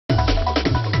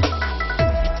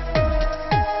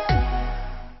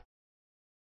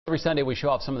Every Sunday we show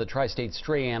off some of the tri-state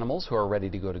stray animals who are ready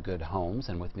to go to good homes.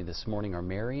 And with me this morning are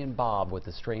Mary and Bob with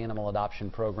the Stray Animal Adoption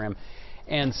Program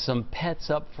and some pets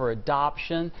up for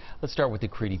adoption. Let's start with the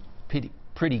pretty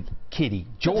kitty,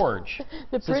 George.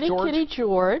 The pretty kitty,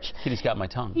 George. Kitty's got my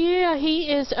tongue. Yeah,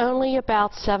 he is only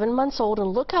about 7 months old, and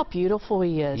look how beautiful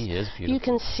he is. He is beautiful. You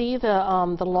can see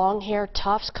the long hair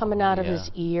tufts coming out of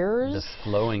his ears. This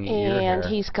flowing ear And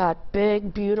hair. he's got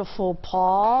big, beautiful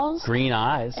paws. Green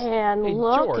eyes. And hey,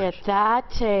 look George. at that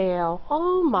tail.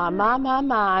 Oh, my.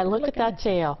 Look at that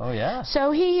tail. Oh, yeah. So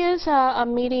he is a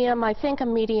medium, I think a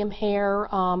medium hair,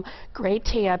 gray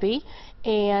tabby.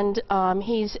 And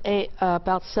he's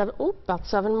about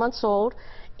 7 months old,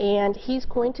 and he's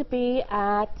going to be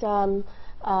at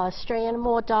Stray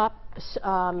Animal SAAP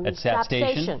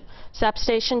Station? SAAP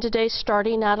Station today,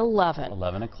 starting at 11.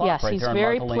 11 o'clock. Yes, right he's there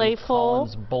very on playful.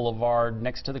 Collins Boulevard,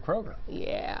 next to the Kroger.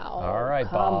 Yeah. All right,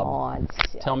 come Bob. on.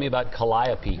 Tell me about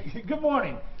Caliopi. Good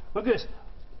morning. Look at this.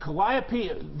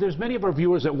 Calliope, there's many of our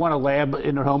viewers that want a lab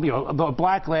in their home. You know, a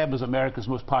black lab is America's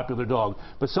most popular dog.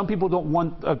 But some people don't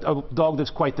want a dog that's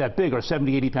quite that big, or a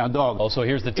 70, 80-pound dog. Oh, so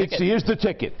here's the ticket. Here's the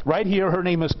ticket. Right here, her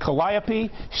name is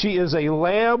Calliope. She is a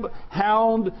lab,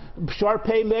 hound,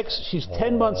 Shar-Pei mix. She's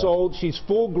 10 months old. She's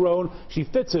full grown. She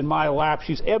fits in my lap.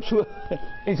 She's absolutely,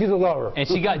 and she's a lover. And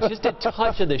she got just a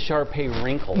touch of the Shar-Pei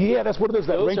wrinkle. Yeah, that's what it is,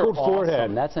 that wrinkled forehead.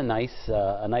 Awesome. That's a nice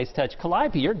touch.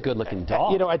 Calliope, you're a good-looking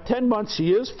dog. You know, at 10 months,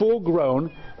 she is full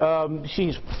grown.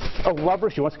 She's a lover.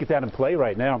 She wants to get down and play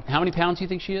right now. How many pounds do you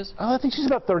think she is? I think she's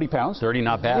about 30 pounds. 30,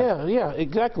 not bad. Yeah,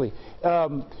 exactly.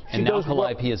 And now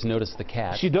Calliope has noticed the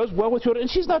cat. She does well with children, and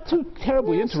she's not too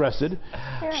terribly interested.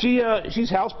 Yeah.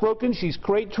 She's housebroken. She's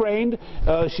crate trained.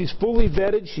 She's fully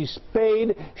vetted. She's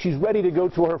spayed. She's ready to go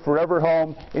to her forever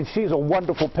home, and she's a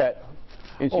wonderful pet.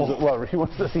 And she's a lover. She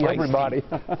wants to see everybody.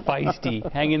 Feisty.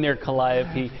 Hang in there,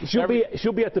 Calliope. She'll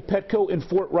be at the Petco in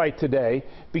Fort Wright today,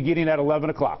 beginning at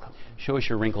 11 o'clock. Show us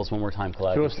your wrinkles one more time,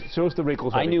 Calliope. Show us the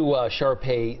wrinkles. I knew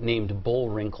Shar-Pei named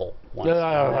Bullwinkle once.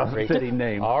 Fitting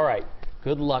name. All right.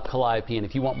 Good luck, Calliope. And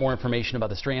if you want more information about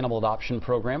the Stray Animal Adoption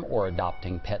Program or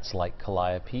adopting pets like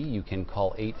Calliope, you can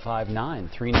call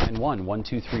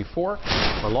 859-391-1234 or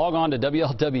log on to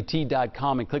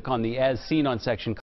WLWT.com and click on the As Seen On section.